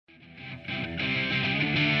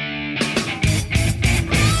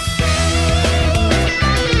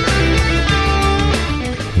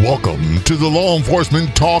to the Law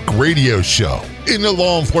Enforcement Talk Radio Show. In the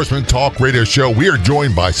Law Enforcement Talk Radio Show, we are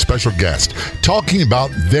joined by special guests talking about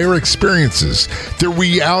their experiences, the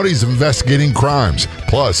realities of investigating crimes,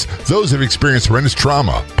 plus those who have experienced horrendous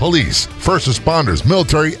trauma. Police, first responders,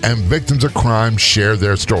 military, and victims of crime share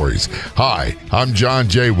their stories. Hi, I'm John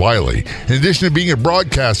J. Wiley. In addition to being a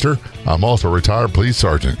broadcaster, I'm also a retired police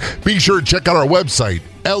sergeant. Be sure to check out our website,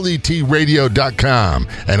 letradio.com,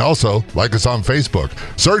 and also like us on Facebook.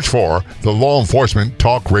 Search for the Law Enforcement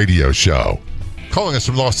Talk Radio Show. Calling us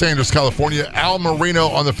from Los Angeles, California, Al Marino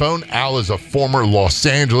on the phone. Al is a former Los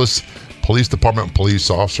Angeles Police Department police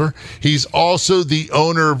officer. He's also the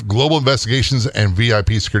owner of Global Investigations and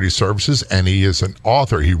VIP Security Services, and he is an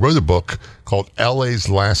author. He wrote a book called LA's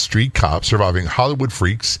Last Street Cop, Surviving Hollywood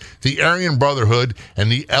Freaks, the Aryan Brotherhood,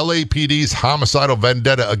 and the LAPD's homicidal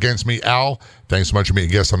vendetta against me. Al, thanks so much for being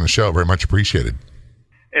a guest on the show. Very much appreciated.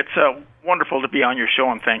 It's wonderful to be on your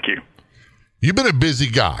show, and thank you. You've been a busy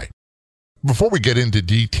guy. Before we get into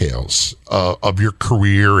details of your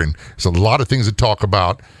career, and there's a lot of things to talk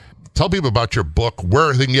about, tell people about your book,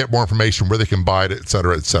 where they can get more information, where they can buy it, et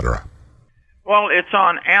cetera, et cetera. Well, it's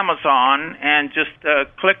on Amazon, and just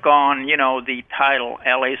click on, the title,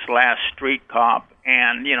 LA's Last Street Cop,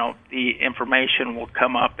 and, the information will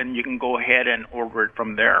come up, and you can go ahead and order it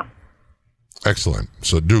from there. Excellent.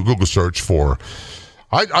 So do a Google search for...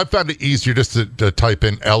 I found it easier just to type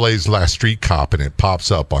in LA's Last Street Cop, and it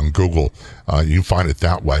pops up on Google. You find it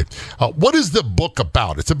that way. What is the book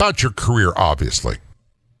about? It's about your career, obviously.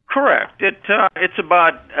 Correct. It's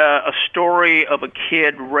about a story of a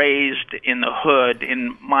kid raised in the hood.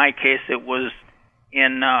 In my case, it was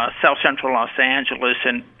in South Central Los Angeles,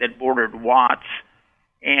 and it bordered Watts.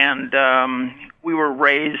 And we were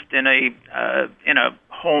raised in a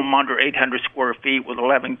home under 800 square feet with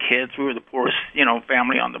 11 kids. We were the poorest,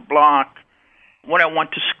 family on the block. When I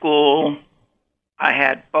went to school, I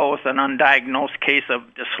had both an undiagnosed case of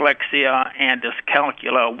dyslexia and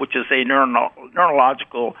dyscalculia, which is a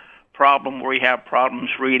neurological problem where you have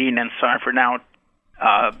problems reading and ciphering out,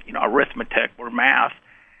 arithmetic or math.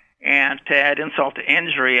 And to add insult to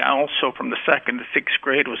injury, I also, from the 2nd to 6th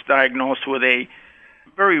grade, was diagnosed with a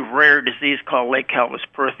very rare disease called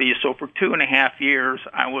Lake-Helvis-Perthes. So for 2.5 years,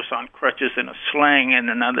 I was on crutches in a sling, and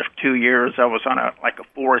another 2 years, I was on a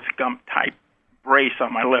Forrest Gump type brace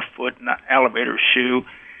on my left foot and an elevator shoe.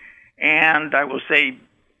 And I was a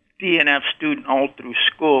DNF student all through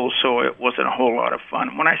school, so it wasn't a whole lot of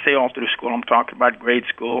fun. When I say all through school, I'm talking about grade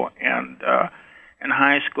school and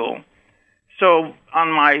high school. So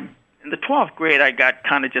in the 12th grade, I got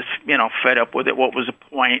kind of just, fed up with it. What was the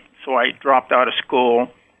point? So I dropped out of school.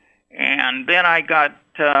 And then I got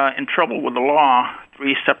in trouble with the law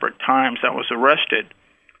 3 separate times. I was arrested.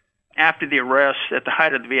 After the arrest, at the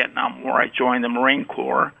height of the Vietnam War, I joined the Marine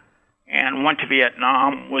Corps and went to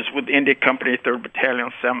Vietnam, was with the India Company, 3rd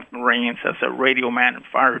Battalion, 7th Marines as a radio man and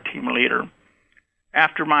fire team leader.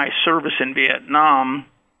 After my service in Vietnam,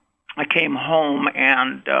 I came home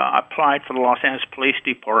and applied for the Los Angeles Police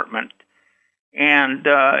Department. And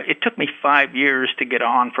it took me 5 years to get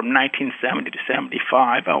on from 1970 to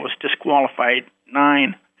 75. I was disqualified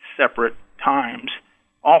 9 separate times,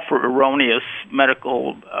 all for erroneous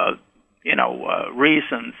medical,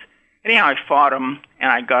 reasons. Anyhow, I fought them,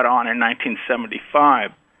 and I got on in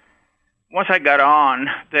 1975. Once I got on,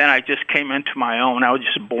 then I just came into my own. I was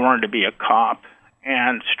just born to be a cop.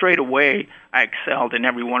 And straight away, I excelled in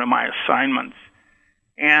every one of my assignments.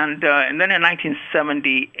 And then in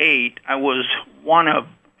 1978, I was one of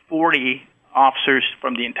 40 officers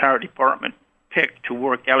from the entire department picked to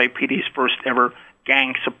work LAPD's first ever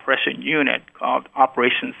gang suppression unit called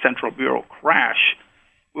Operation Central Bureau Crash.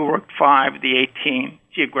 We worked 5 of the 18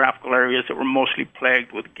 geographical areas that were mostly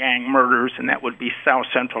plagued with gang murders, and that would be South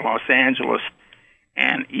Central Los Angeles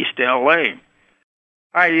and East LA.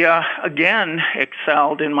 I, again,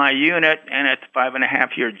 excelled in my unit, and at the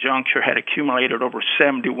 5.5-year juncture had accumulated over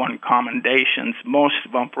 71 commendations, most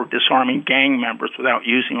of them for disarming gang members without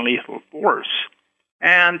using lethal force.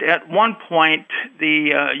 And at one point,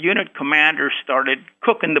 the unit commander started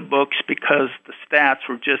cooking the books because the stats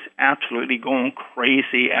were just absolutely going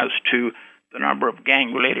crazy as to the number of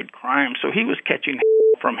gang-related crimes. So he was catching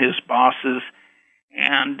from his bosses,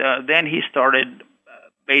 and then he started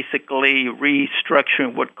basically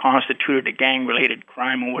restructuring what constituted a gang-related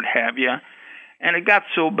crime and what have you. And it got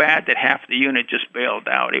so bad that half the unit just bailed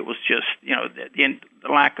out. It was just, the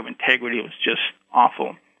lack of integrity was just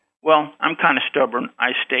awful. Well, I'm kind of stubborn.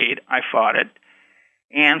 I stayed. I fought it.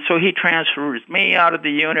 And so he transfers me out of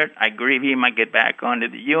the unit. I grieve him. I get back onto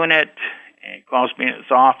the unit. And he calls me in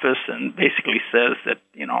his office and basically says that,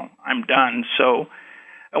 I'm done. So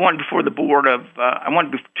I went before the board of, I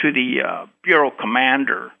went to the bureau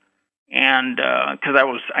commander, and because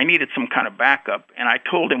I needed some kind of backup, and I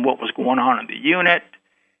told him what was going on in the unit,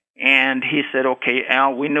 and he said, "Okay,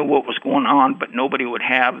 Al, we knew what was going on, but nobody would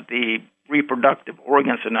have the reproductive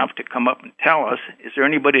organs enough to come up and tell us. Is there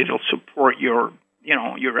anybody that'll support your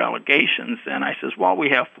allegations?" And I says, "Well, we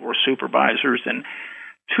have 4 supervisors, and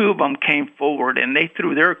 2 of them came forward, and they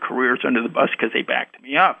threw their careers under the bus because they backed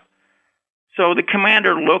me up." So the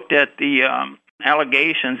commander looked at the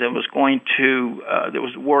allegations and was going to, there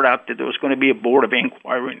was word out that there was going to be a board of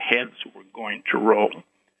inquiry and heads were going to roll.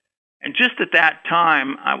 And just at that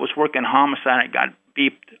time, I was working homicide. I got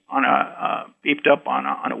beeped up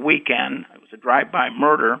on a weekend. It was a drive-by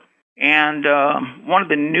murder. And one of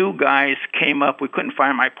the new guys came up. We couldn't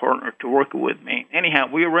find my partner to work with me. Anyhow,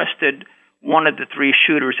 we arrested one of the 3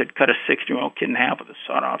 shooters that cut a 16-year-old kid in half with a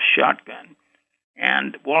sawed-off shotgun.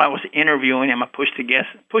 And while I was interviewing him, I pushed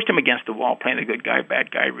him against the wall, playing the good guy,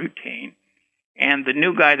 bad guy routine. And the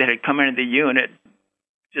new guy that had come into the unit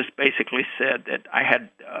just basically said that I had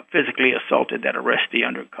physically assaulted that arrestee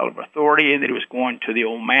under color of authority, and that he was going to the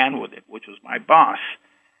old man with it, which was my boss.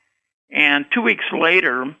 And 2 weeks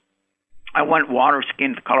later, I went water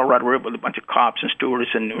skiing to the Colorado River with a bunch of cops and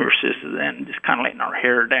stewardess and nurses, and just kind of letting our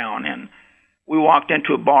hair down. And we walked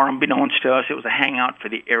into a bar, unbeknownst to us, it was a hangout for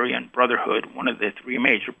the Aryan Brotherhood, one of the 3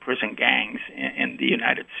 major prison gangs in the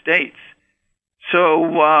United States. So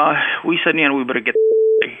we said, we better get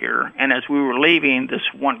out of here. And as we were leaving, this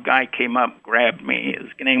one guy came up, grabbed me.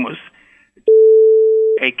 His name was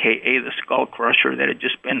a.k.a. the Skull Crusher, that had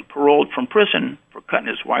just been paroled from prison for cutting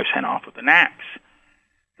his wife's head off with an axe.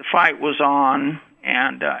 The fight was on,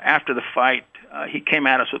 and after the fight, he came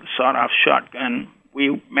at us with a sawed-off shotgun.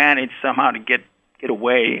 We managed somehow to get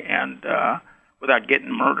away and without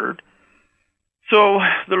getting murdered. So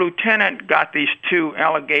the lieutenant got these 2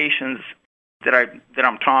 allegations that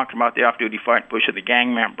I'm talking about, the off-duty fight push of the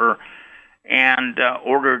gang member, and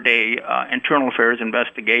ordered a internal affairs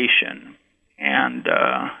investigation. And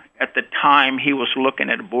at the time, he was looking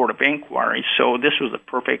at a board of inquiry, so this was the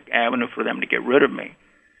perfect avenue for them to get rid of me.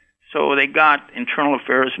 So they got internal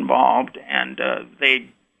affairs involved, and they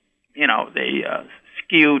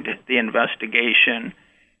skewed the investigation,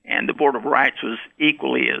 and the Board of Rights was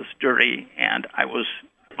equally as dirty. And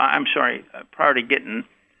prior to getting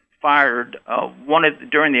fired,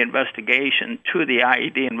 during the investigation, 2 of the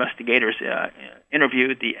IED investigators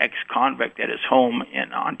interviewed the ex-convict at his home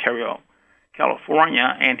in Ontario,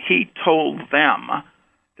 California, and he told them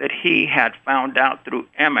that he had found out through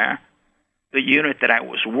Emma, the unit that I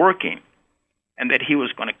was working, and that he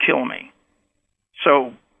was going to kill me.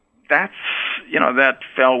 So that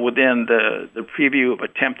fell within the preview of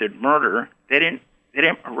attempted murder. They didn't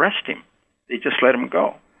arrest him. They just let him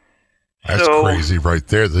go. That's crazy right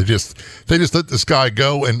there. They just let this guy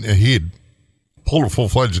go, and he had pulled a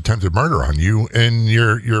full-fledged attempted murder on you and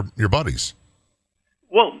your buddies.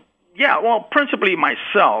 Well, yeah, principally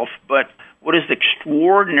myself, but what is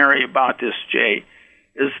extraordinary about this, Jay,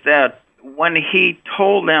 is that when he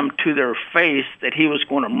told them to their face that he was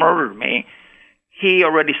going to murder me, he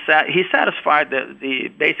satisfied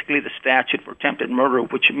basically the statute for attempted murder,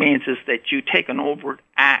 which means is that you take an overt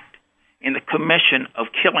act in the commission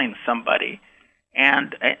of killing somebody,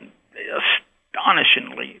 and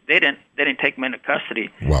astonishingly, they didn't take him into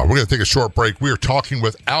custody. Well, we're going to take a short break. We are talking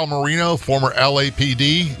with Al Marino, former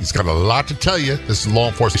LAPD. He's got a lot to tell you. This is Law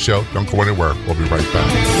Enforcement Show. Don't go anywhere. We'll be right back.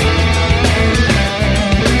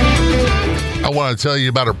 I want to tell you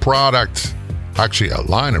about a product, actually a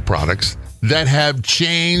line of products, that have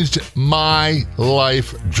changed my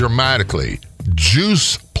life dramatically.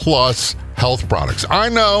 Juice Plus health products. I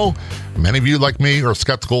know many of you, like me, are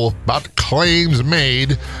skeptical about claims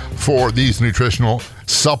made for these nutritional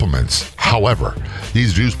supplements. However,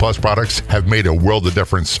 these Juice Plus products have made a world of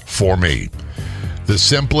difference for me. The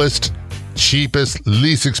simplest, cheapest,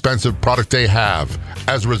 least expensive product they have.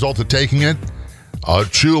 As a result of taking it, a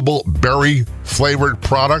chewable berry flavored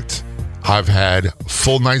product, I've had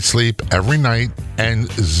full night's sleep every night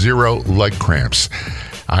and 0 leg cramps.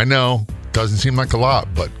 I know, doesn't seem like a lot,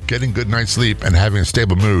 but getting good night's sleep and having a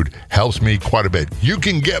stable mood helps me quite a bit. You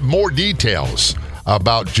can get more details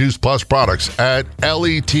about Juice Plus products at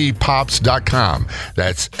letpops.com.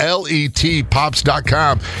 That's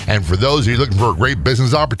letpops.com. And for those of you looking for a great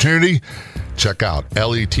business opportunity, check out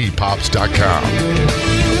letpops.com.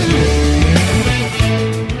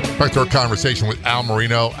 Back to our conversation with Al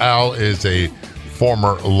Marino. Al is a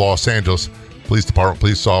former Los Angeles Police Department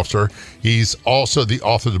police officer. He's also the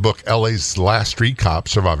author of the book LA's Last Street Cop,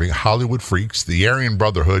 Surviving Hollywood Freaks, the Aryan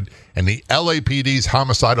Brotherhood, and the LAPD's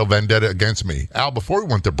homicidal vendetta against me. Al, before we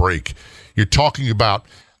went to break, you're talking about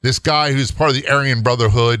this guy who's part of the Aryan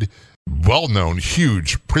Brotherhood, well-known,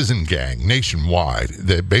 huge prison gang nationwide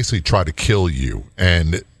that basically tried to kill you.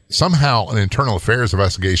 And somehow an internal affairs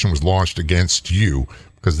investigation was launched against you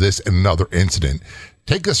because of this and another incident.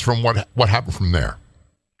 Take us from what happened from there.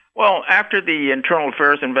 Well, after the internal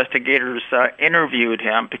affairs investigators interviewed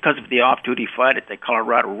him because of the off-duty fight at the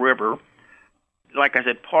Colorado River, like I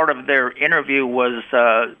said, part of their interview was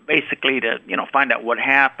basically to, find out what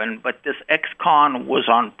happened. But this ex-con was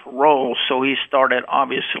on parole, so he started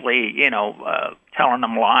obviously, telling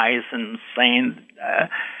them lies and saying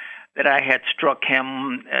that I had struck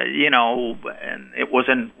him, and it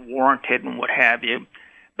wasn't warranted and what have you.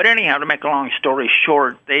 But anyhow, to make a long story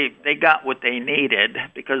short, they got what they needed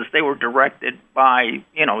because they were directed by,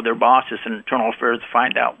 their bosses in internal affairs to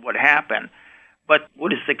find out what happened. But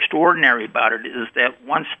what is extraordinary about it is that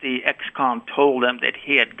once the ex-con told them that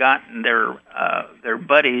he had gotten their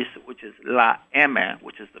buddies, which is LAPD,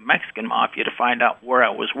 which is the Mexican mafia, to find out where I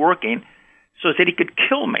was working, so that he could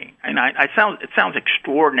kill me. And it sounds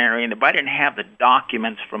extraordinary, and if I didn't have the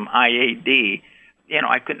documents from IAD,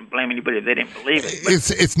 I couldn't blame anybody if they didn't believe it.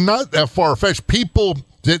 It's not that far-fetched. People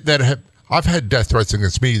that have, I've had death threats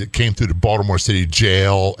against me that came through the Baltimore City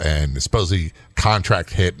jail and supposedly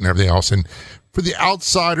contract hit and everything else. And for the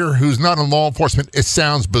outsider who's not in law enforcement, it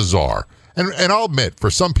sounds bizarre. And I'll admit, for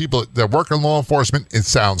some people that work in law enforcement, it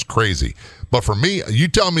sounds crazy. But for me, you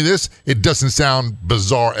tell me this, it doesn't sound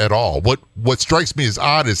bizarre at all. What strikes me as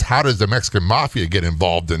odd is how does the Mexican mafia get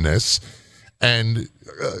involved in this and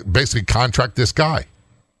basically contract this guy?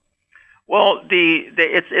 Well,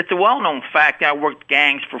 it's a well-known fact. I worked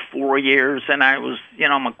gangs for 4 years, and I was,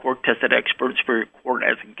 I'm a court-tested expert, superior court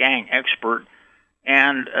as a gang expert.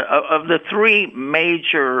 And of the three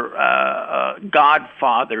major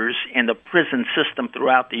godfathers in the prison system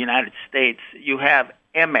throughout the United States, you have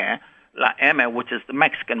LAPD, which is the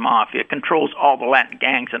Mexican mafia, controls all the Latin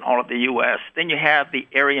gangs in all of the U.S. Then you have the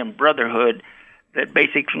Aryan Brotherhood that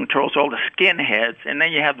basically controls all the skinheads. And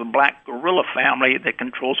then you have the Black Guerrilla family that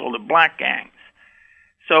controls all the black gangs.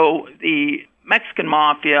 So the Mexican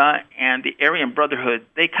mafia and the Aryan Brotherhood,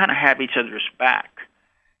 they kind of have each other's back.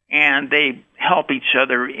 And they help each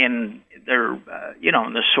other in their,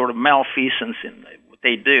 in this sort of malfeasance in what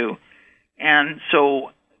they do. And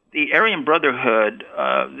so the Aryan Brotherhood,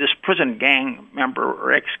 this prison gang member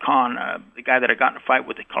or ex-con, the guy that I got in a fight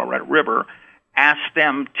with at the Colorado River, asked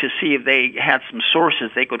them to see if they had some sources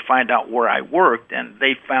they could find out where I worked. And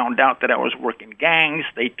they found out that I was working gangs.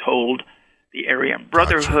 They told the Aryan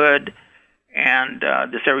Brotherhood and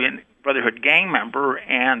this Aryan Brotherhood gang member,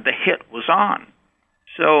 and the hit was on.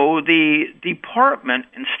 So the department,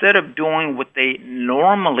 instead of doing what they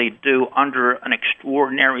normally do under an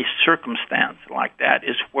extraordinary circumstance like that,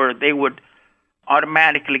 is where they would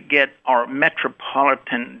automatically get our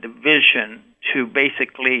metropolitan division to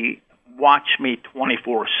basically watch me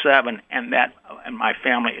 24/7 and my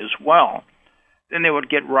family as well. Then they would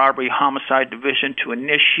get robbery homicide division to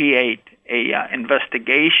initiate a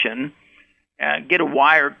investigation, get a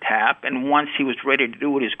wiretap, and once he was ready to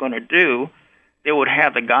do what he's going to do, they would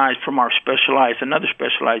have the guys from our another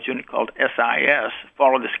specialized unit called SIS,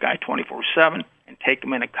 follow this guy 24/7 and take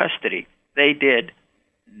him into custody. They did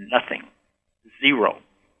nothing. Zero,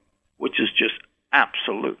 which is just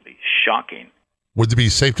absolutely shocking. Would it be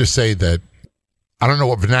safe to say that, I don't know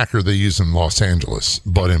what vernacular they use in Los Angeles,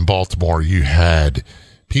 but in Baltimore you had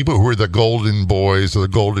people who were the golden boys or the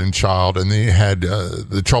golden child, and then you had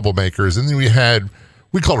the troublemakers, and then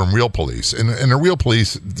we called them real police. And the real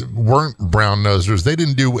police weren't brown nosers. They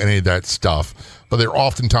didn't do any of that stuff, but they're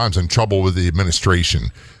oftentimes in trouble with the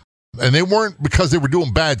administration. And they weren't because they were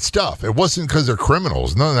doing bad stuff. It wasn't because they're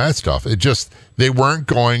criminals, none of that stuff. It just, they weren't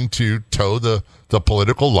going to toe the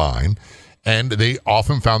political line, and they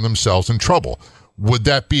often found themselves in trouble. Would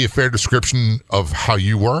that be a fair description of how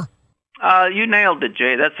you were? You nailed it,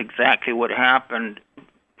 Jay. That's exactly what happened.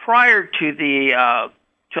 Prior to the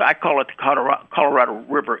I call it the Colorado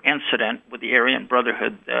River incident with the Aryan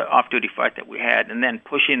Brotherhood off-duty fight that we had, and then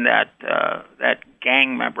pushing that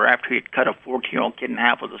gang member after he had cut a 14-year-old kid in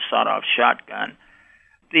half with a sawed-off shotgun.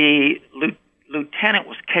 The lieutenant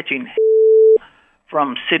was catching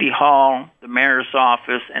from City Hall, the mayor's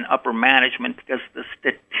office, and upper management because the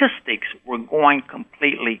statistics were going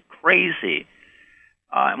completely crazy.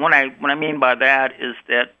 What I mean by that is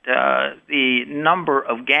that the number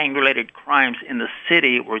of gang-related crimes in the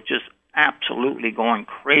city were just absolutely going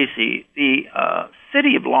crazy. The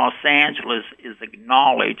city of Los Angeles is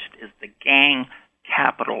acknowledged as the gang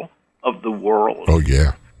capital of the world. Oh,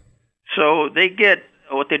 yeah. So they get,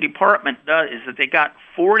 what the department does is that they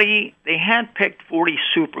handpicked 40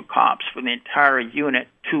 super cops for the entire unit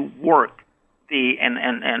to work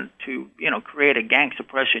and to, create a gang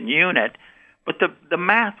suppression unit. But the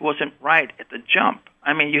math wasn't right at the jump.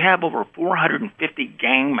 I mean, you have over 450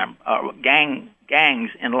 gangs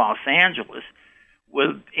in Los Angeles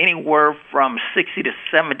with anywhere from 60 to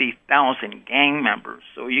 70,000 gang members.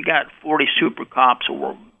 So you got 40 super cops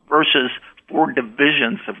versus 4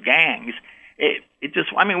 divisions of gangs. We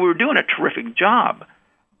were doing a terrific job.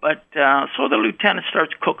 But so the lieutenant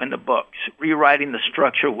starts cooking the books, rewriting the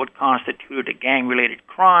structure of what constituted a gang-related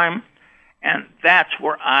crime, and that's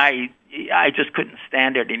where I just couldn't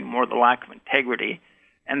stand it anymore, the lack of integrity.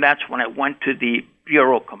 And that's when I went to the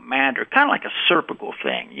bureau commander, kind of like a Serpico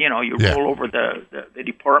thing. Roll over the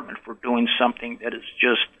department for doing something that is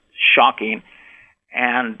just shocking,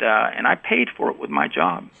 and I paid for it with my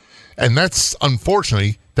job. And that's,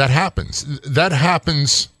 unfortunately, that happens. That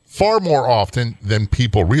happens far more often than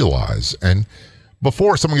people realize. And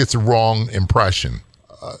before someone gets a wrong impression,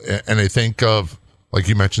 and they think of, like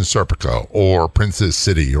you mentioned, Serpico or Princess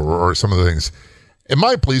City or some of the things. In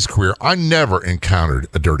my police career, I never encountered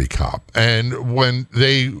a dirty cop. And when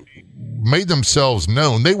they made themselves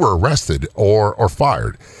known, they were arrested or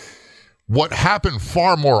fired. What happened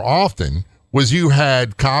far more often was you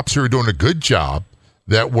had cops who were doing a good job,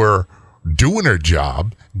 that were doing their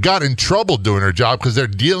job, got in trouble doing their job because they're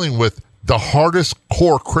dealing with the hardest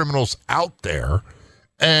core criminals out there.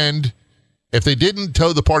 And if they didn't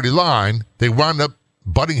toe the party line, they wound up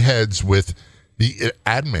butting heads with the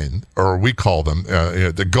admin, or we call them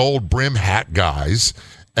the gold brim hat guys.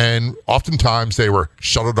 And oftentimes they were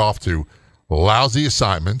shuttled off to lousy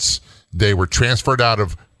assignments. They were transferred out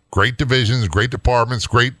of great divisions, great departments,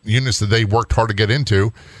 great units that they worked hard to get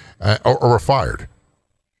into, or were fired.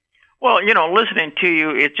 Well, listening to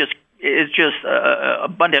you, it's just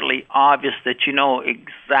abundantly obvious that you know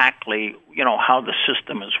exactly, how the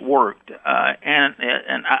system has worked. And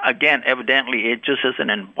again, evidently, it just isn't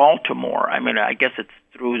in Baltimore. I mean, I guess it's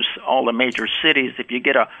through all the major cities. If you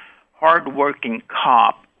get a hardworking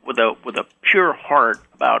cop with a pure heart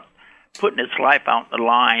about putting his life out on the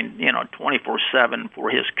line, 24/7 for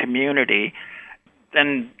his community,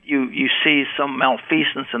 then you see some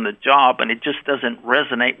malfeasance in the job, and it just doesn't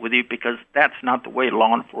resonate with you because that's not the way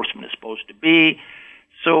law enforcement is supposed to be.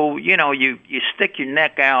 So, you stick your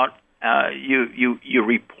neck out, you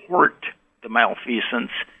report the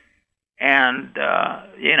malfeasance, and,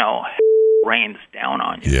 rains down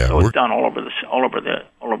on you. Yeah, so it's done all over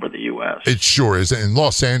the U.S. It sure is. And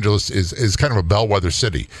Los Angeles is kind of a bellwether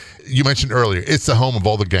city. You mentioned earlier, it's the home of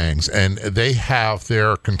all the gangs, and they have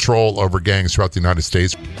their control over gangs throughout the United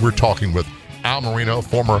States. We're talking with Al Marino,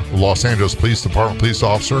 former Los Angeles Police Department police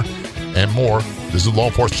officer, and more. This is the Law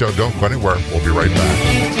Enforcement Show. Don't go anywhere. We'll be right back.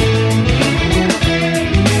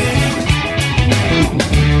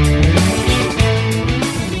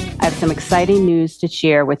 I have some exciting news to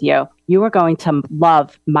share with you. You are going to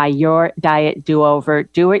love my Your Diet Do-Over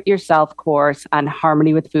do-it-yourself course on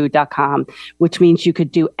harmonywithfood.com, which means you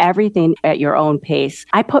could do everything at your own pace.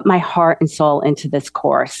 I put my heart and soul into this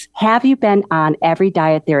course. Have you been on every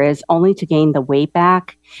diet there is only to gain the weight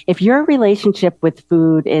back? If your relationship with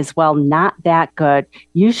food is, not that good,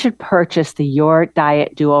 you should purchase the Your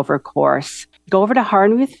Diet Do-Over course. Go over to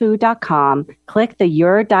harmonywithfood.com, click the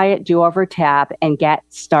Your Diet Do-Over tab, and get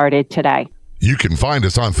started today. You can find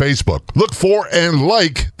us on Facebook. Look for and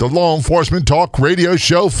like the Law Enforcement Talk Radio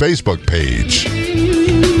Show Facebook page.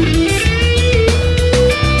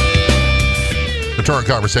 Return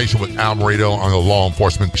conversation with Al Marino on the Law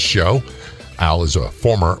Enforcement Show. Al is a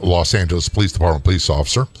former Los Angeles Police Department police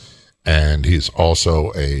officer, and he's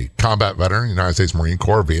also a combat veteran, United States Marine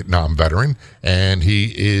Corps, Vietnam veteran, and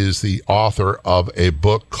he is the author of a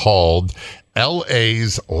book called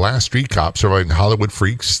LA's Last Street Cop, Surviving Hollywood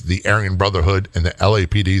Freaks, the Aryan Brotherhood, and the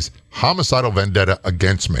LAPD's Homicidal Vendetta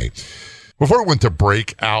Against Me. Before we went to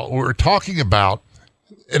break, Al, we were talking about,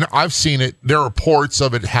 and I've seen it, there are reports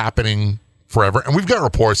of it happening forever, and we've got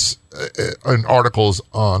reports and articles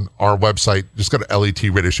on our website. Just go to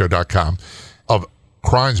letradioshow.com of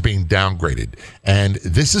crimes being downgraded. And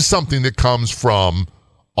this is something that comes from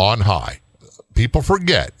on high. People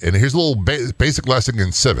forget, and here's a little basic lesson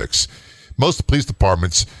in civics. Most police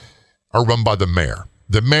departments are run by the mayor.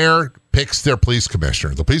 The mayor picks their police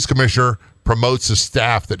commissioner. The police commissioner promotes the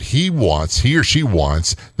staff that he or she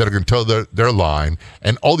wants, that are going to toe their line,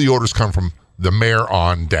 and all the orders come from the mayor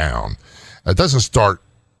on down. It doesn't start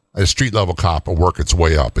a street level cop will work its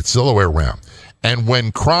way up. It's the other way around. And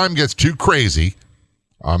when crime gets too crazy,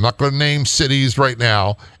 I'm not going to name cities right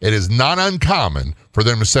now, it is not uncommon for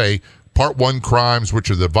them to say, Part 1 crimes,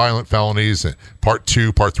 which are the violent felonies, and Part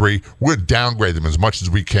 2, Part 3, we're going to downgrade them as much as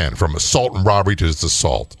we can, from assault and robbery to just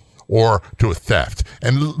assault or to a theft.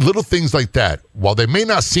 And little things like that, while they may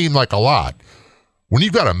not seem like a lot, when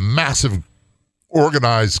you've got a massive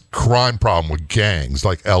organized crime problem with gangs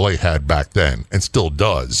like LA had back then and still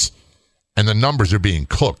does, and the numbers are being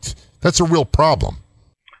cooked, that's a real problem.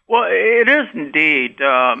 Well, it is indeed.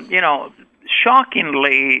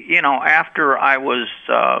 Shockingly, after I was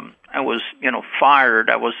fired,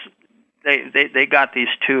 they got these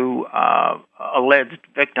two alleged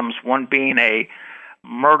victims, one being a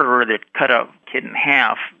murderer that cut a kid in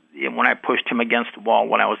half when I pushed him against the wall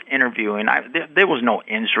when I was interviewing. There was no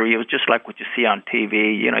injury. It was just like what you see on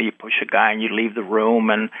TV. You push a guy and you leave the room,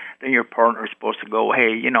 and then your partner is supposed to go,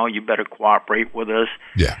 hey, you better cooperate with us.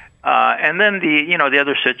 Yeah. And then the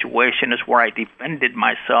other situation is where I defended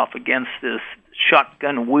myself against this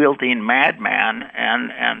shotgun-wielding madman,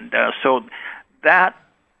 and so that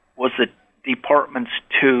was the department's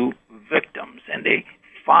two victims, and they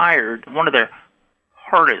fired one of their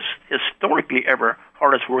historically ever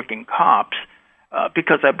hardest working cops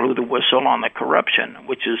because I blew the whistle on the corruption,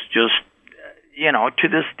 which is just, to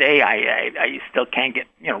this day I still can't get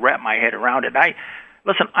wrap my head around it. I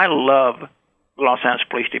love the Los Angeles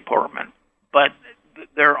Police Department, but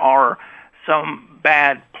there are some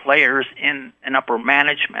bad players in upper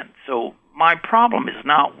management. So my problem is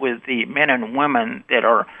not with the men and women that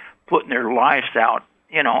are putting their lives out,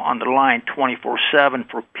 on the line 24/7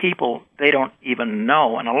 for people they don't even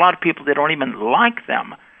know, and a lot of people that don't even like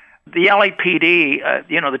them. The LAPD,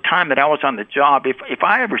 the time that I was on the job, if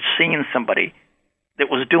I ever seen somebody that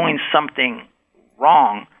was doing something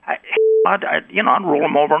wrong, I'd roll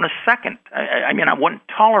them over in a second. I wouldn't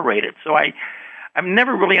tolerate it. So I've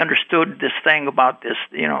never really understood this thing about this,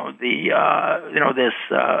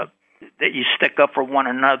 that you stick up for one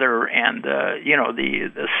another, and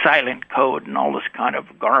the silent code and all this kind of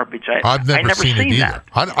garbage. I've never seen it either.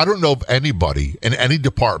 I don't know of anybody in any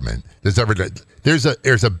department that's ever done. There's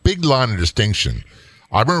a big line of distinction.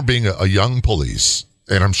 I remember being a young police,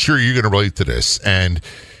 and I'm sure you're going to relate to this. And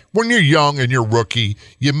when you're young and you're rookie,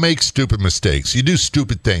 you make stupid mistakes. You do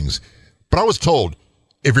stupid things. But I was told,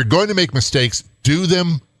 if you're going to make mistakes, do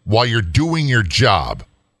them while you're doing your job,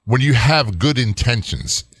 when you have good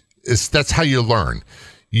intentions. That's how you learn.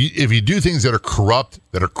 If you do things that are corrupt,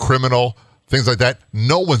 that are criminal, things like that,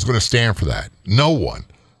 no one's going to stand for that. No one.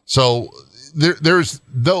 So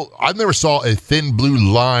I never saw a thin blue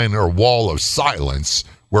line or wall of silence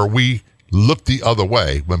where we looked the other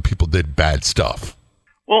way when people did bad stuff.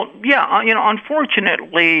 Well, yeah,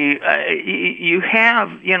 unfortunately, you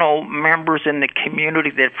have, members in the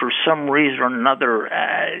community that for some reason or another,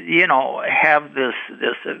 have this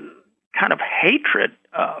kind of hatred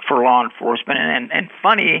for law enforcement. And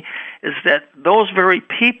funny is that those very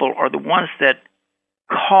people are the ones that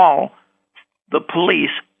call the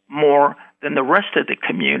police more than the rest of the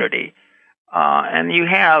community. And you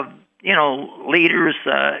have leaders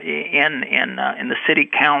in the city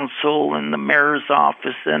council and the mayor's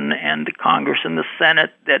office and the Congress and the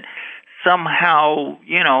Senate that somehow,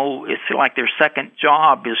 it's like their second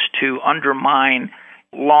job is to undermine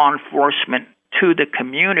law enforcement to the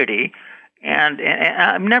community. And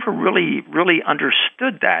I've never really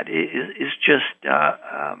understood that. It's just,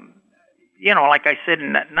 like I said,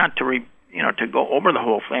 not to to go over the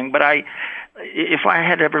whole thing, but if I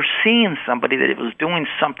had ever seen somebody that was doing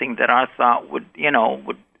something that I thought would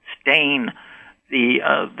stain the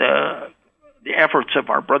efforts of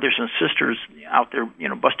our brothers and sisters out there,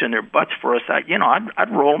 busting their butts for us,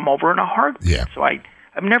 I'd roll them over in a heartbeat. Yeah. So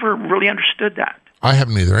I've never really understood that. I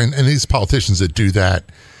haven't either. And these politicians that do that,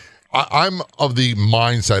 I'm of the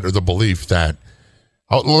mindset or the belief that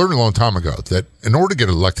I learned a long time ago that in order to get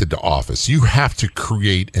elected to office, you have to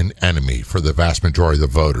create an enemy for the vast majority of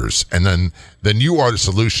the voters. And then you are the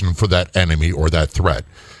solution for that enemy or that threat.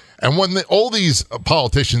 And when all these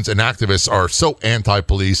politicians and activists are so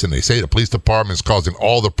anti-police and they say the police department is causing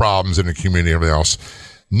all the problems in the community and everything else,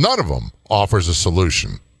 none of them offers a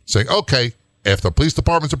solution. Saying, okay, if the police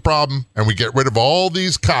department's a problem and we get rid of all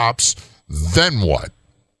these cops, then what?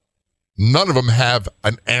 None of them have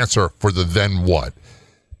an answer for the then what.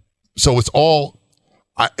 So it's all,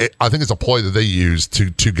 I think it's a ploy that they use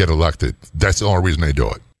to get elected. That's the only reason they do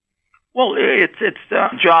it. Well, it's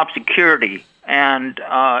job security. And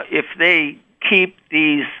if they keep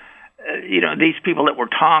these, these people that we're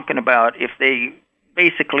talking about, if they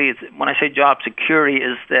basically, when I say job security,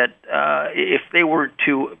 is that if they were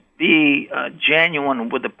to be genuine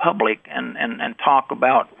with the public and talk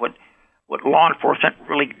about what law enforcement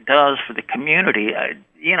really does for the community,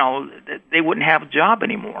 they wouldn't have a job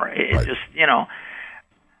anymore. It right. just,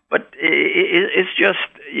 but it's just,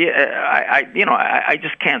 I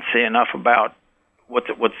just can't say enough about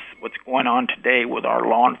what's going on today with our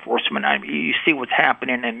law enforcement. I mean, you see what's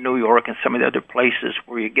happening in New York and some of the other places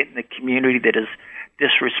where you're getting the community that is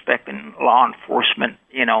disrespecting law enforcement,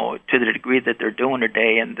 to the degree that they're doing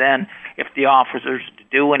today. And then if the officers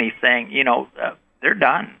do anything, they're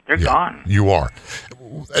done. They're gone. You are.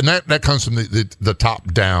 And that comes from the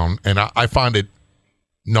top down. And I find it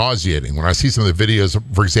nauseating when I see some of the videos,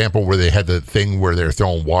 for example, where they had the thing where they're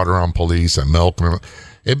throwing water on police and milk.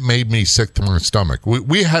 It made me sick to my stomach.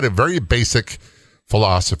 We had a very basic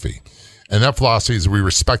philosophy. And that philosophy is we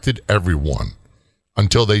respected everyone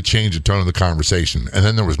until they changed the tone of the conversation. And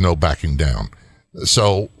then there was no backing down.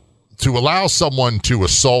 So to allow someone to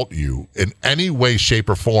assault you in any way, shape,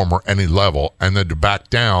 or form or any level, and then to back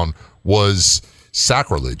down was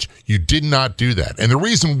sacrilege. You did not do that. And the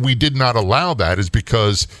reason we did not allow that is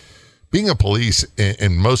because being a police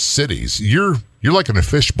in most cities, you're like in a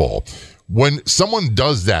fishbowl. When someone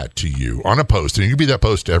does that to you on a post, and you can be that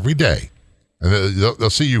post every day, and they'll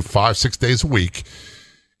see you 5-6 days a week,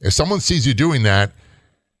 if someone sees you doing that,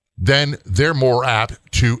 then they're more apt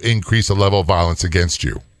to increase the level of violence against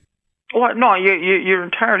you. Well, no, you're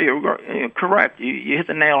entirely correct. You hit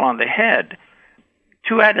the nail on the head.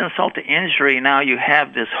 To add insult to injury, now you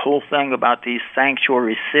have this whole thing about these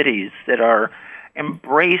sanctuary cities that are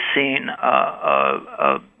embracing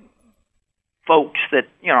folks that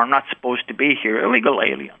are not supposed to be here, illegal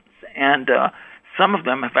aliens, and some of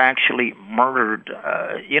them have actually murdered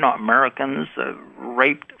Americans,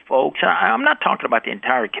 raped folks. I'm not talking about the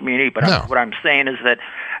entire community, but no. What I'm saying is that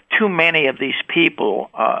too many of these people,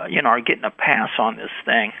 are getting a pass on this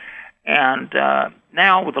thing. And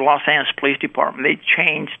now with the Los Angeles Police Department, they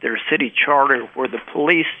changed their city charter where the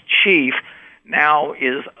police chief now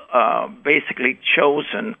is basically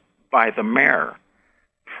chosen by the mayor.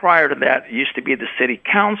 Prior to that, it used to be the city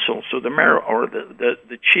council. So the mayor or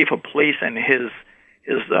the chief of police and his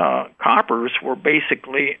coppers were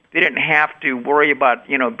basically, they didn't have to worry about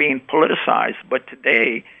being politicized. But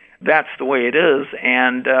today, that's the way it is,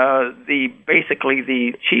 and basically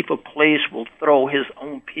the chief of police will throw his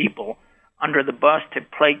own people under the bus to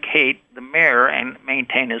placate the mayor and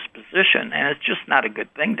maintain his position, and it's just not a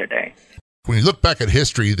good thing today. When you look back at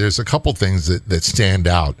history, there's a couple things that stand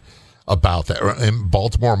out about that. In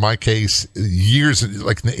Baltimore, in my case, years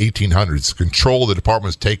like in the 1800s, control of the department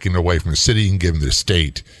was taken away from the city and given to the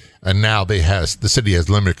state, and now the city has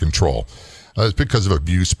limited control. It's because of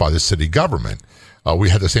abuse by the city government.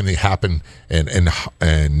 We had the same thing happen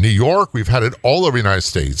in New York. We've had it all over the United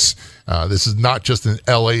States. This is not just an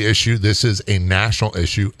LA issue. This is a national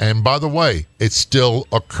issue. And by the way, it's still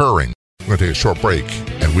occurring. We're going to take a short break,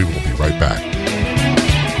 and we will be right back.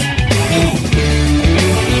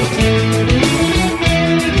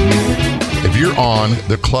 If you're on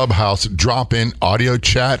the Clubhouse drop-in audio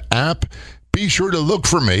chat app, be sure to look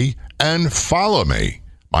for me and follow me.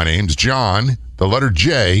 My name's John, the letter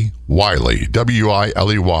J, Wiley,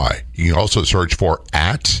 W-I-L-E-Y. You can also search for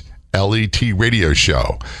 @LET Radio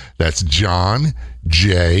Show. That's John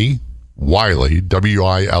J. Wiley,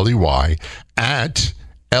 W-I-L-E-Y, @LET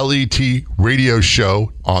Radio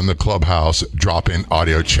Show on the Clubhouse drop-in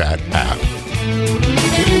audio chat app.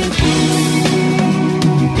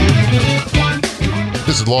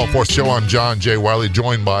 This is Law Enforcement Show. I'm John J. Wiley,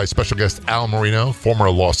 joined by special guest Al Marino, former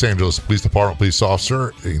Los Angeles Police Department police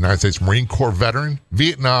officer, United States Marine Corps veteran,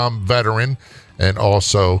 Vietnam veteran, and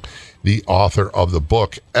also the author of the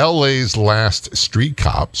book, LA's Last Street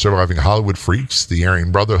Cop, Surviving Hollywood Freaks, the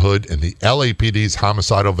Aryan Brotherhood, and the LAPD's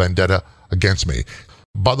Homicidal Vendetta Against Me.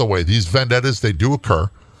 By the way, these vendettas, they do occur.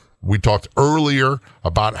 We talked earlier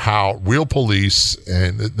about how real police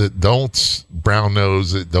and that don't brown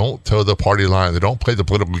nose, that don't toe the party line, that don't play the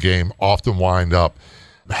political game, often wind up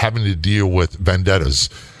having to deal with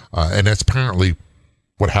vendettas. And that's apparently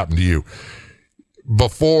what happened to you.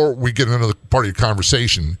 Before we get into the part of your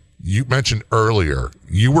conversation, you mentioned earlier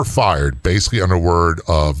you were fired basically on a word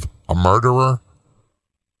of a murderer,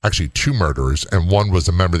 actually two murderers, and one was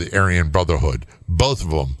a member of the Aryan Brotherhood. Both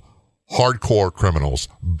of them hardcore criminals,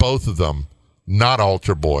 both of them not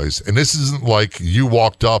altar boys. And this isn't like you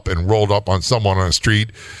walked up and rolled up on someone on the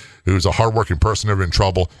street who's a hardworking person, never in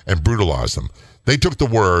trouble, and brutalized them. They took the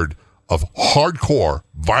word of hardcore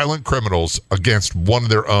violent criminals against one of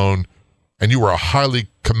their own, and you were a highly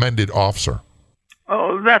commended officer.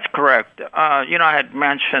 Oh, that's correct. I had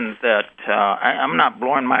mentioned that I'm not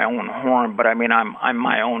blowing my own horn, but I mean, I'm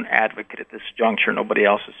my own advocate at this juncture. Nobody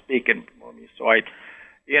else is speaking for me, so I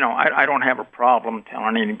don't have a problem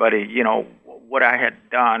telling anybody, what I had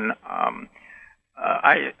done.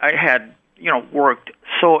 I had, worked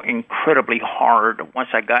so incredibly hard once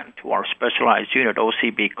I got into our specialized unit,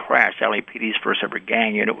 OCB Crash, LAPD's first ever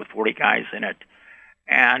gang unit with 40 guys in it,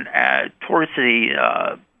 and towards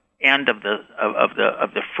the end of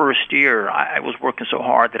the first year, I was working so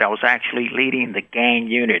hard that I was actually leading the gang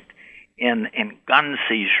unit in gun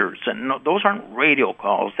seizures, and no, those aren't radio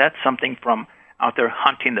calls. That's something from out there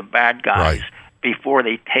hunting the bad guys before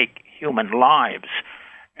they take human lives.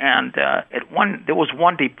 And there was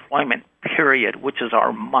one deployment period, which is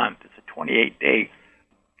our month. It's a 28-day,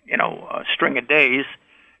 string of days,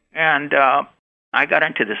 and I got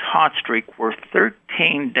into this hot streak where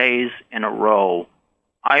 13 days in a row,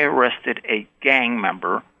 I arrested a gang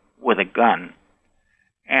member with a gun.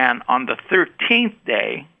 And on the 13th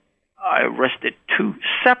day, I arrested 2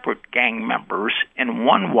 separate gang members in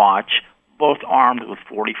one watch, both armed with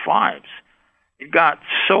 .45s. It got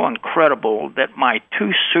so incredible that my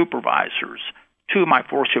 2 of my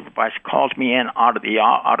 4 supervisors called me in out of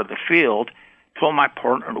the field, told my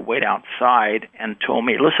partner to wait outside, and told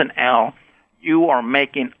me, "Listen, Al, you are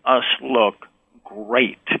making us look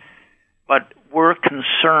great, but we're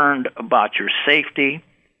concerned about your safety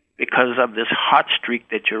because of this hot streak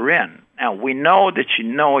that you're in. Now, we know that you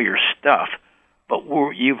know your stuff, but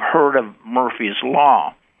you've heard of Murphy's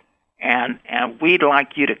Law, and we'd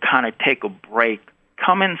like you to kind of take a break,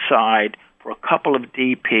 come inside for a couple of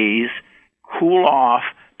DPs, cool off,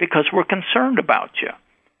 because we're concerned about you."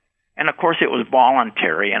 And of course, it was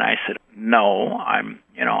voluntary, and I said, "No,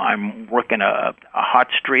 I'm working a hot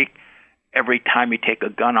streak. Every time you take a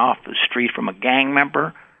gun off the street from a gang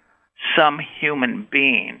member, some human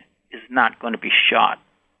being is not going to be shot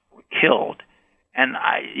or killed." And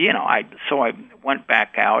so I went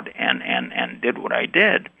back out and did what I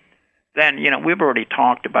did. Then, we've already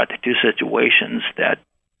talked about the 2 situations that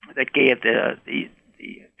gave the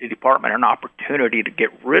department an opportunity to get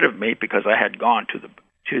rid of me because I had gone to the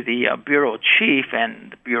bureau chief,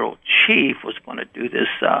 and the bureau chief was going to do this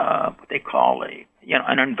what they call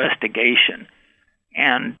an investigation.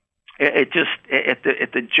 And it just at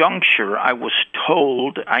the juncture, I was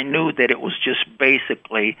told, I knew that it was just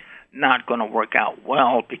basically not going to work out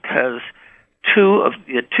well, because 2 of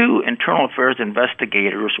the 2 internal affairs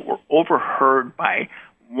investigators were overheard by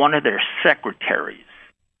one of their secretaries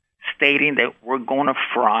stating that we're going to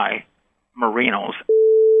fry Marinos.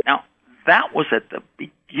 Now, that was at the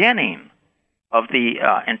beginning of the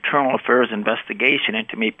internal affairs investigation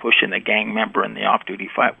into me pushing the gang member in the off-duty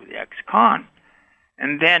fight with the ex-con.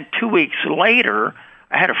 And then 2 weeks later,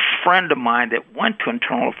 I had a friend of mine that went to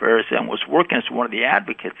internal affairs and was working as one of the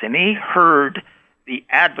advocates, and he heard the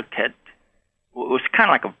advocate, who was kind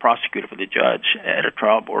of like a prosecutor for the judge at a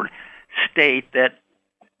trial board, state that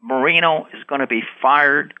Marino is going to be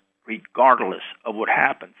fired regardless of what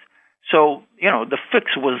happens. So, the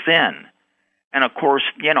fix was in. And of course,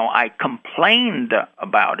 I complained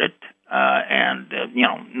about it, and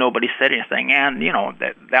nobody said anything. And,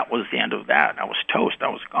 that was the end of that. I was toast. I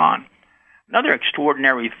was gone. Another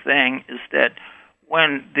extraordinary thing is that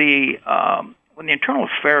when the Internal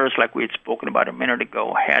Affairs, like we had spoken about a minute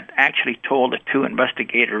ago, had actually told the 2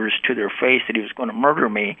 investigators to their face that he was going to murder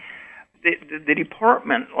me, the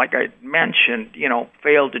department, like I mentioned,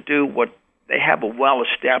 failed to do what they have a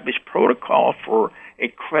well-established protocol for a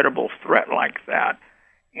credible threat like that.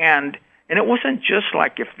 And it wasn't just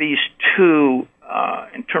like if these 2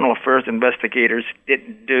 internal affairs investigators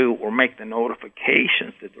didn't do or make the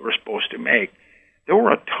notifications that they were supposed to make. There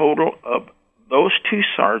were a total of those 2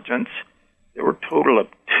 sergeants, there were a total of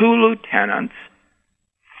 2 lieutenants,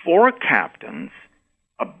 4 captains,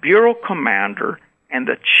 a bureau commander, and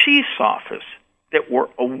the chief's office that were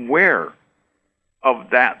aware of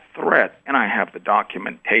that threat. And I have the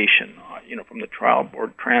documentation, from the trial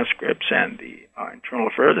board transcripts and the internal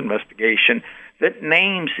affairs investigation that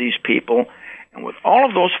names these people. And with all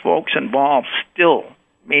of those folks involved, still,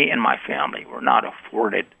 me and my family were not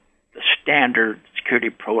afforded the standard security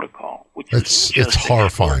protocol, which is just it's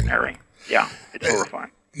horrifying. Yeah, it's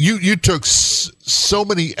horrifying. You took so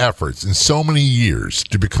many efforts and so many years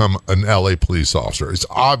to become an LA police officer. It's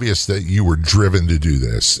obvious that you were driven to do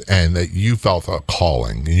this and that you felt a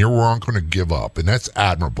calling and you weren't going to give up, and that's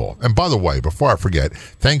admirable. And by the way, before I forget,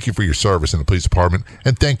 thank you for your service in the police department,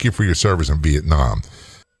 and thank you for your service in Vietnam.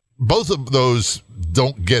 Both of those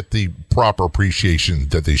don't get the proper appreciation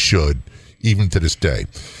that they should, even to this day.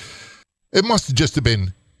 It must have just have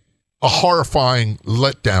been a horrifying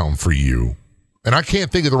letdown for you, and I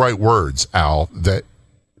can't think of the right words, Al, that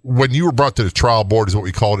when you were brought to the trial board is what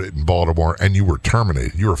we called it in Baltimore, and you were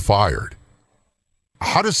terminated, you were fired.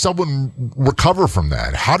 How does someone recover from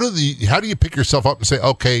that? How do you pick yourself up and say,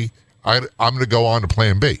 okay, I'm going to go on to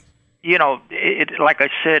plan B? Like I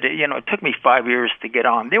said, it took me 5 years to get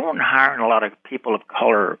on. They weren't hiring a lot of people of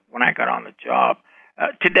color when I got on the job.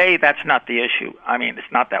 Today, that's not the issue. I mean,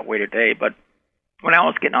 it's not that way today, but when I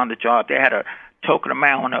was getting on the job, they had a token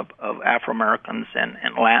amount of Afro-Americans and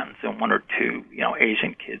Latins and one or two,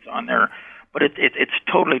 Asian kids on there. But it's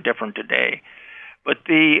totally different today. But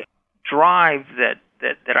the drive that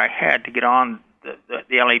I had to get on the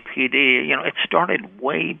LAPD, it started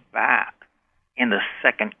way back in the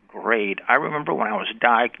second grade. I remember when I was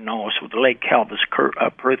diagnosed with Lake Calvis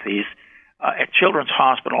Perthes at Children's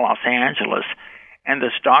Hospital, Los Angeles, and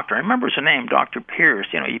this doctor, I remember his name, Dr. Pierce,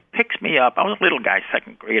 he picks me up. I was a little guy,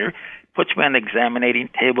 second grader, puts me on the examining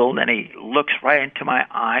table, then he looks right into my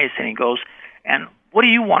eyes, and he goes, and what do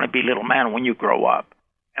you want to be, little man, when you grow up?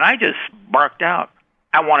 And I just barked out,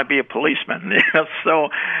 I want to be a policeman. So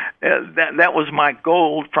that was my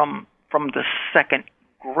goal from the second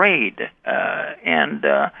grade.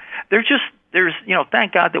 There's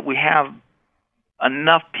thank God that we have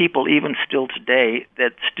enough people even still today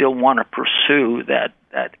that still want to pursue that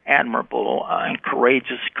admirable and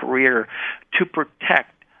courageous career to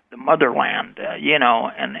protect the motherland,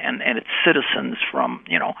 and its citizens from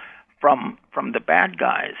the bad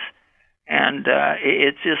guys. And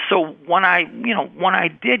it's just so when I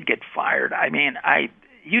did get fired, I mean,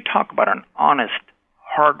 you talk about an honest,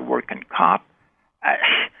 hardworking cop.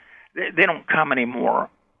 They don't come any more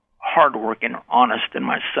hardworking, honest than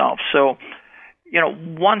myself. So,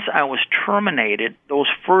 once I was terminated, those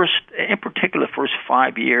first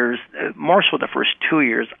 5 years, more so the first 2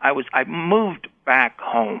 years, I moved back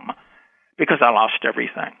home because I lost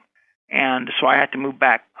everything, and so I had to move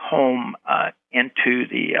back home into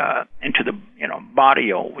the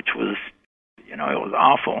barrio, which was, it was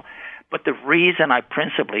awful. But the reason I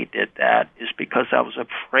principally did that is because I was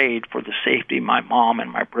afraid for the safety of my mom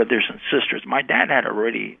and my brothers and sisters. My dad had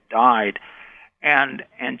already died. And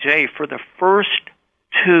Jay, for the first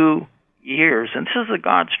 2 years, and this is the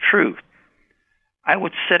God's truth, I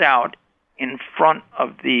would sit out in front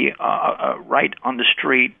of the, right on the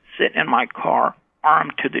street, sit in my car,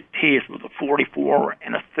 armed to the teeth with a 44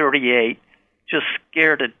 and a 38, just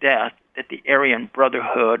scared to death that the Aryan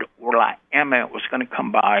Brotherhood or La Emma was going to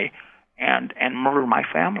come by and murder my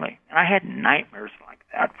family. And I had nightmares like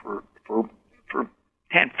that for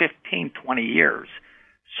 10, 15, 20 years.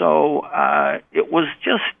 So it was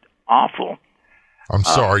just awful. I'm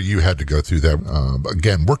sorry you had to go through that.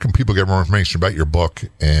 Again, where can people get more information about your book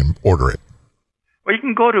and order it? Well, you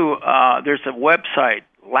can go to, there's a website,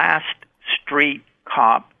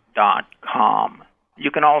 laststreetcop.com.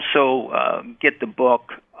 You can also get the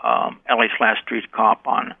book, LA's Last Street Cop,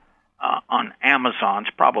 on Amazon.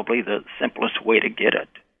 It's probably the simplest way to get it.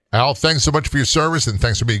 Al, thanks so much for your service, and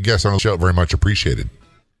thanks for being a guest on the show. Very much appreciated.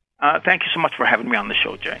 Thank you so much for having me on the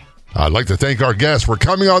show, Jay. I'd like to thank our guests for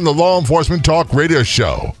coming on the Law Enforcement Talk Radio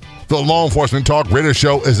Show. The Law Enforcement Talk Radio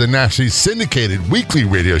Show is a nationally syndicated weekly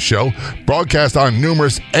radio show broadcast on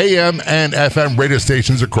numerous AM and FM radio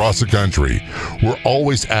stations across the country. We're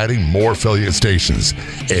always adding more affiliate stations.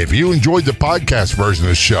 If you enjoyed the podcast version of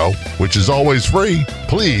the show, which is always free,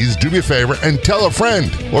 please do me a favor and tell a friend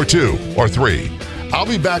or two or three. I'll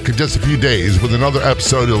be back in just a few days with another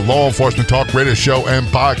episode of the Law Enforcement Talk Radio Show and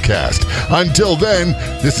Podcast. Until then,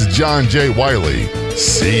 this is John J. Wiley.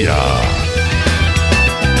 See ya.